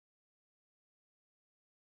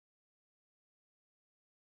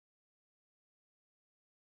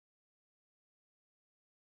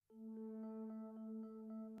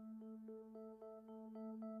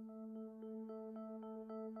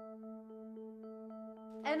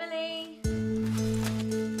Emily!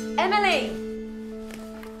 Emily!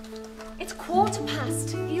 It's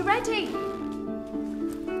 1:15. Are you ready?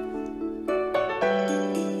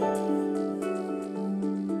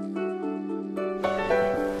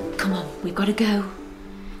 Come on, we've got to go.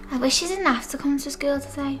 I wish she didn't have to come to school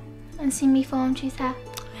today and see me form tutor.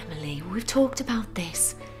 Emily, we've talked about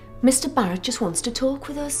this. Mr. Barrett just wants to talk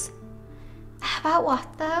with us. About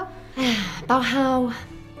what though? About how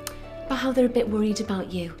they're a bit worried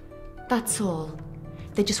about you. That's all.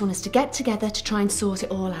 They just want us to get together to try and sort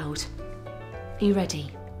it all out. Are you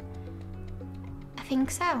ready? I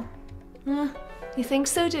think so. You think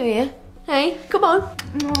so, do you? Hey, come on.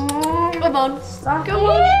 No. Come on. Stop Come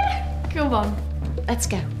on. Come on. Let's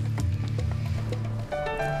go.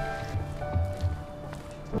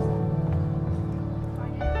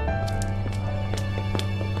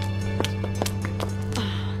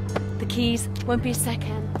 The keys. Won't be a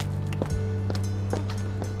second.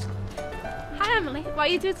 Hi Emily, what are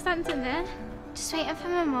you doing standing there? Just waiting for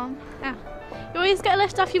my mum. Oh. You always get a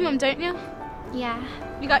lift off your mum, don't you? Yeah.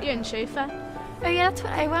 You got your own chauffeur. Oh yeah, that's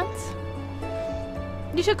what I want.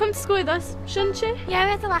 You should come to school with us, shouldn't you? Yeah,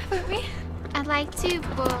 we had to laugh at me. I'd like to,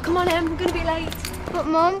 but... Come on, Em, we're going to be late. But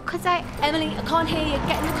Mum, could I... Emily, I can't hear you.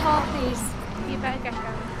 Get in the car, please. You better get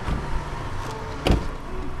going.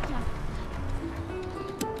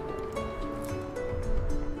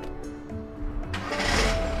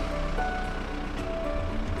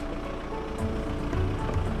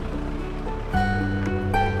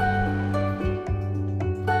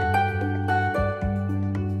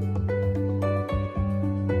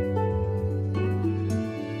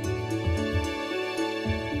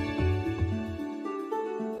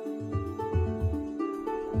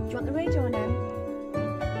 Do you want the radio on, Em?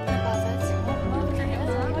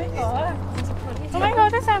 Oh my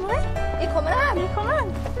god, it's Emily. You coming on? You come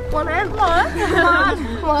on. Come on, Em. Come on. Come on.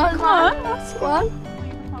 Come on. Come on.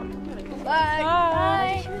 Come on.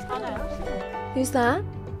 Bye. Who's that?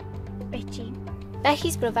 Richie.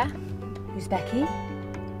 Becky's brother. Who's Becky?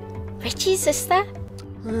 Richie's sister.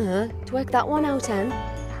 To work that one out, Em.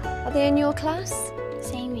 Are they in your class?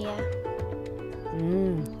 Same year.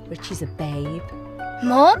 Richie's a babe.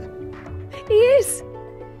 Mum? He is.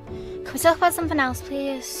 Can we talk about something else,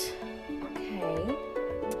 please? Okay.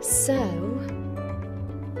 So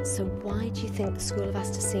why do you think the school have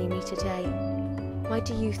asked to see me today? Why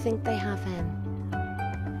do you think they have, Em?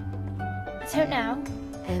 I don't know.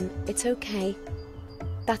 It's okay.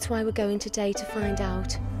 That's why we're going today, to find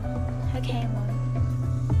out. Okay, Mum.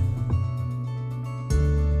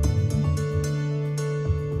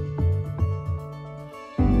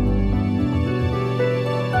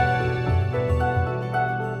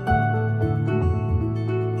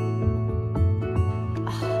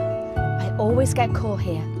 Always get caught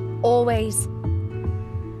here. Always.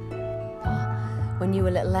 When you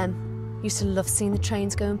were little, Em, used to love seeing the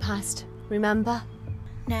trains going past. Remember?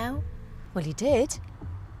 No. Well, you did.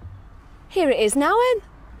 Here it is now, Em.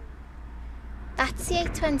 That's the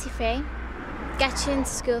 8:23. Get you into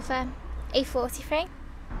school for 8:43.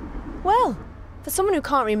 Well, for someone who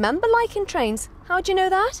can't remember liking trains, how'd you know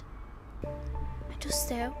that? I just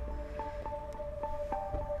do.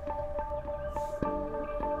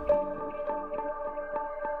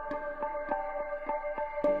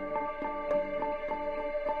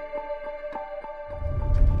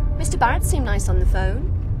 Mr. Barrett seemed nice on the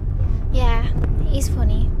phone. Yeah, he's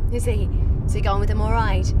funny. Is he? Is he going with him all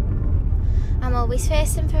right? I'm always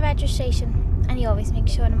first in for registration, and he always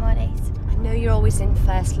makes sure I'm all right. I know you're always in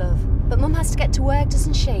first, love, but Mum has to get to work,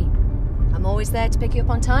 doesn't she? I'm always there to pick you up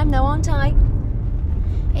on time, though, aren't I?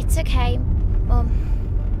 It's okay, Mum.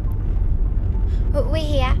 We're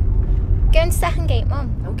here. Go into second gate,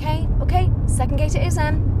 Mum. Okay, second gate it is,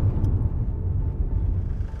 Em.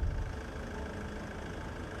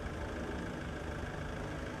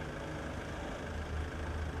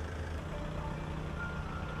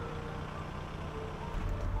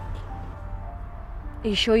 Are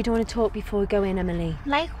you sure you don't want to talk before we go in, Emily?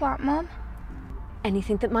 Like what, Mum?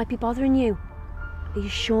 Anything that might be bothering you? Are you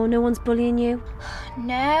sure no one's bullying you?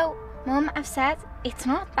 No, Mum, I've said it's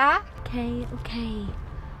not that. Okay.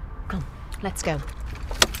 Come, let's go.